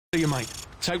You, mate.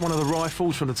 Take one of the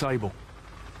rifles from the table.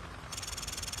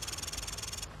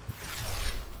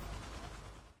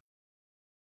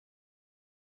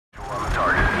 On the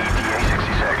target. ETA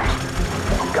 60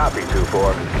 seconds. Copy,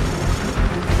 2-4.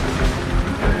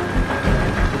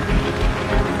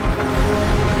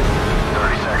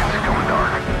 30 seconds, going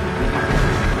dark.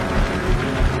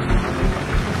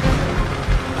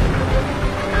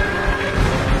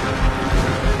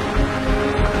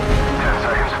 10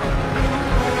 seconds.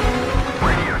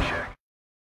 Radio check.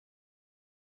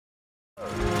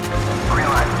 Green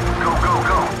light. Go, go,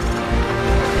 go.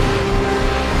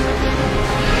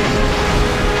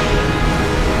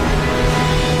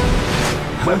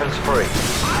 Weapons free.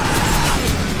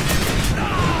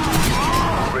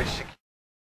 Bridge secure.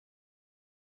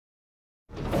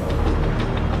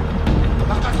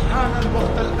 لقد حان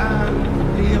الوقت الآن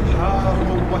لإظهار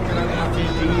قوتنا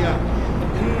الحقيقية.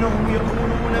 إنهم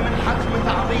يقولون من حتم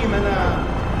تعظيمنا.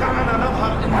 دعنا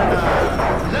نظهر إننا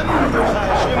لم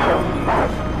نخاشمهم.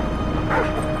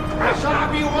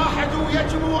 كشعب واحد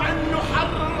يجب أن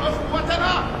نحرر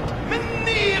أخوتنا من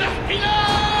نير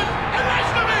احتلال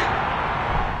الأجنبي.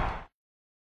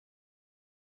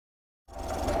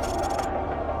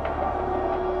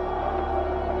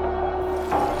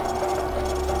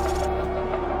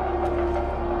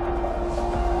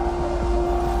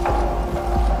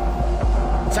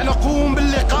 سنقوم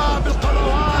باللقاء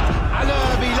بالقنوات على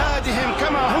بلادهم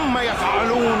كما هم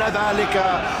يفعلون ذلك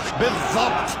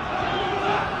بالضبط.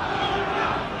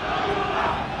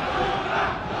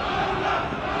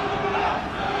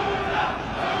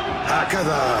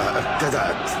 هكذا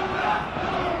ابتدأت.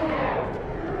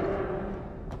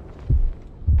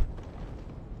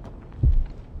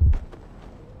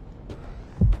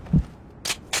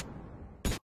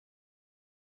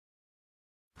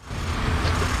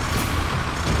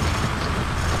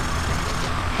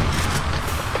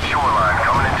 Shoreline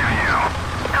coming into view.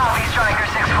 Copy, Striker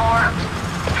 6-4.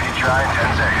 Feed dry in 10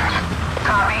 seconds.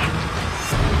 Copy.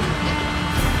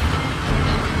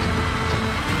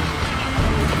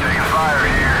 Taking fire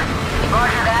here.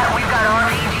 Roger that. We've got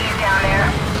RPGs down there.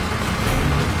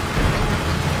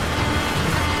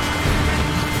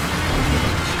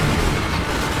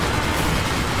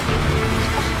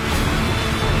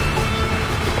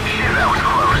 Shit, that was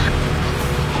close.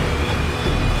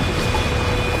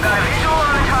 Got a visual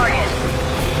on the target.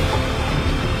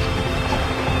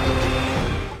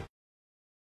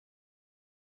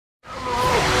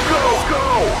 Go, go!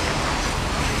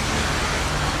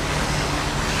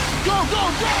 Go, go,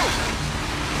 go!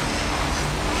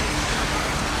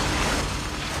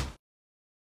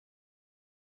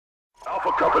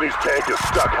 Alpha Company's tank is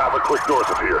stuck half a click north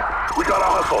of here. We gotta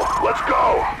hustle. Let's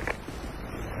go!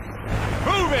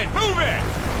 Move it! Move it!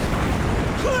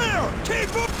 Clear! Keep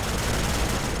moving!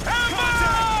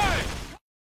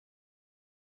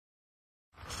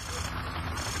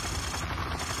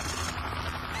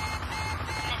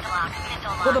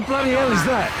 What the bloody hell is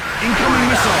that? Incoming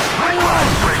missile! Hang on!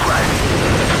 Break right.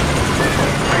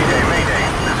 Mayday, mayday.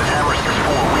 This is Hammer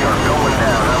 6-4. We are going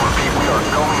down. I repeat, we are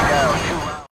going down.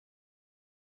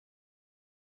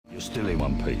 You're still in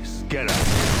one piece. Get up.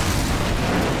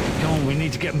 Come on, we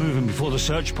need to get moving before the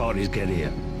search parties get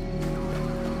here.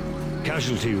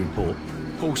 Casualty report.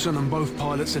 Paulson and both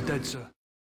pilots are dead, sir.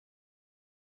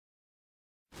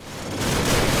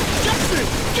 Jackson,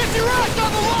 get your ass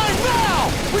on the line now!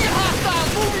 We got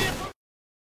hostiles moving in.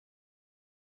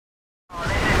 Oh,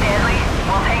 this is deadly.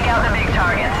 We'll take out the big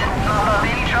targets. Mop up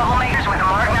any troublemakers with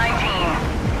Mark 19.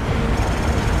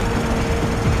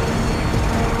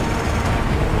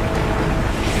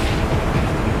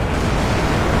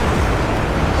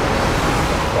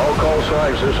 All call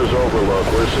signs, this is Overlook.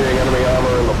 We're seeing enemy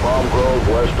armor in the Palm Grove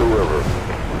west of river.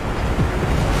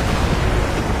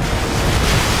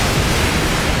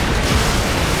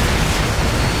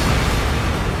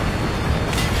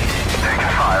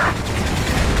 Taking fire.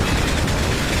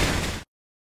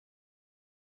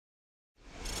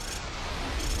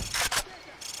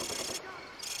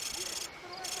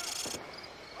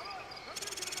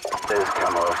 There's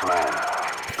Camaro's man.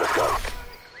 Let's go.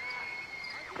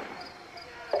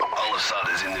 Al-Assad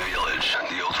is in the village.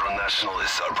 The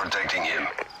ultra-nationalists are protecting him.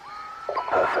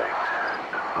 Perfect.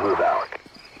 Move out.